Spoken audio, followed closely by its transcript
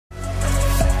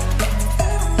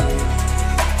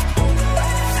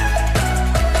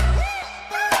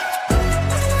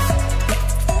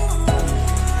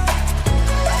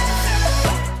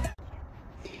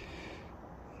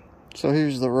So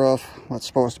here's the roof. What's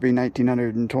supposed to be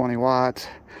 1920 watts.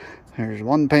 There's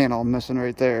one panel missing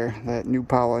right there. That new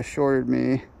polish shorted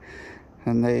me,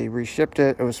 and they reshipped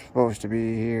it. It was supposed to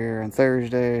be here on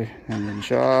Thursday and didn't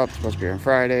show up. It's supposed to be on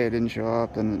Friday, it didn't show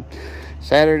up. And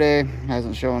Saturday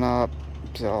hasn't shown up.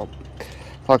 So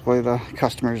luckily the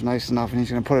customer's nice enough and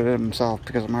he's going to put it in himself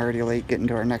because I'm already late getting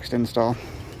to our next install.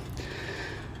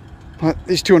 But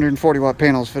these 240 watt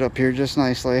panels fit up here just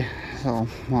nicely. So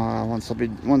once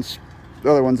the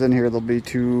other one's in here, there'll be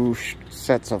 2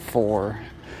 sets of 4.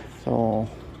 So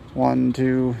 1,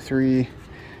 2, 3,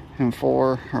 and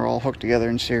 4 are all hooked together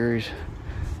in series.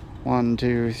 1,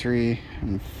 2, 3,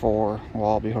 and 4 will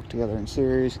all be hooked together in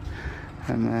series.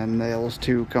 And then those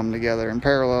 2 come together in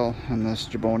parallel in this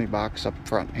Jaboni box up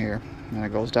front here. And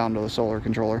it goes down to the solar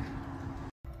controller.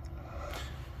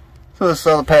 So this is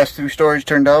how the pass-through storage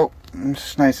turned out.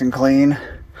 It's nice and clean.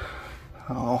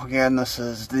 Oh, again, this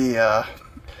is the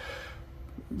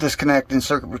disconnect and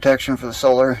circuit protection for the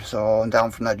solar. So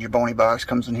down from that Jaboni box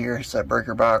comes in here. It's that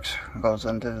breaker box. It goes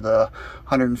into the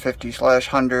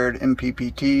 150/100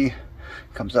 MPPT.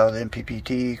 Comes out of the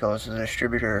MPPT, goes to the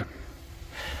distributor.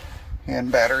 And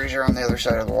batteries are on the other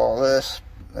side of the wall of this.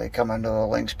 They come into the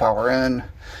Lynx power in.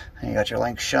 And you got your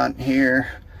Lynx shunt here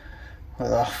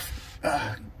with a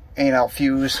 8-out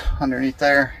fuse underneath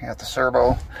there. You got the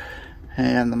servo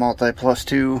and the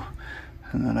Multiplus II.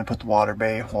 And then I put the water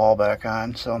bay wall back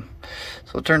on. So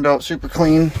it turned out super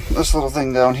clean. This little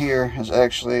thing down here is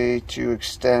actually to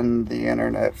extend the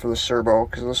internet for the servo,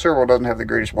 because the servo doesn't have the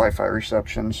greatest Wi-Fi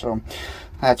reception. So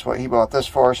that's what he bought this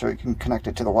for, so he can connect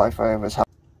it to the Wi-Fi of his house.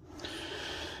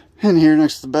 And here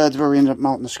next to the bed's where we ended up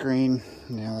mounting the screen.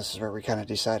 You know, this is where we kind of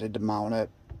decided to mount it.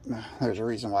 There's a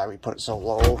reason why we put it so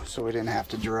low, so we didn't have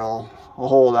to drill a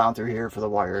hole down through here for the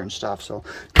wire and stuff. So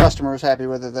customer was happy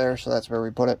with it there, so that's where we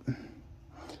put it.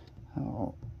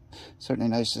 Oh, certainly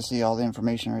nice to see all the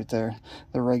information right there.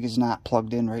 The rig is not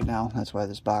plugged in right now. That's why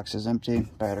this box is empty.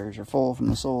 Batteries are full from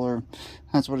the solar.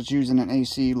 That's what it's using in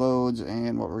AC loads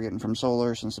and what we're getting from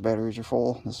solar. Since the batteries are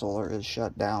full, the solar is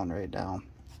shut down right now.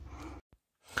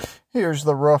 Here's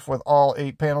the roof with all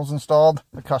 8 panels installed.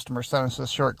 The customer sent us a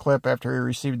short clip after he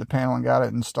received the panel and got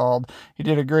it installed. He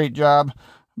did a great job.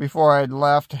 Before I'd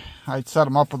left, I'd set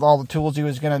him up with all the tools he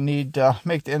was going to need to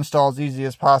make the install as easy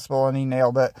as possible, and he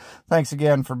nailed it. Thanks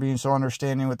again for being so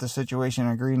understanding with the situation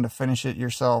and agreeing to finish it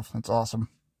yourself. That's awesome.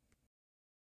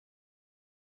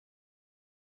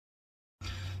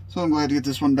 So I'm glad to get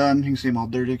this one done. You can see them all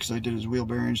dirty because I did his wheel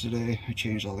bearings today. I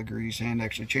changed all the grease and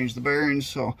actually changed the bearings.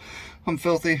 So I'm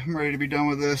filthy. I'm ready to be done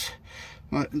with this.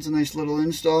 But it's a nice little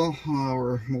install.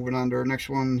 We're moving on to our next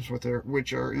ones,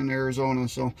 which are in Arizona.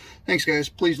 So thanks, guys.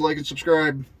 Please like and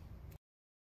subscribe.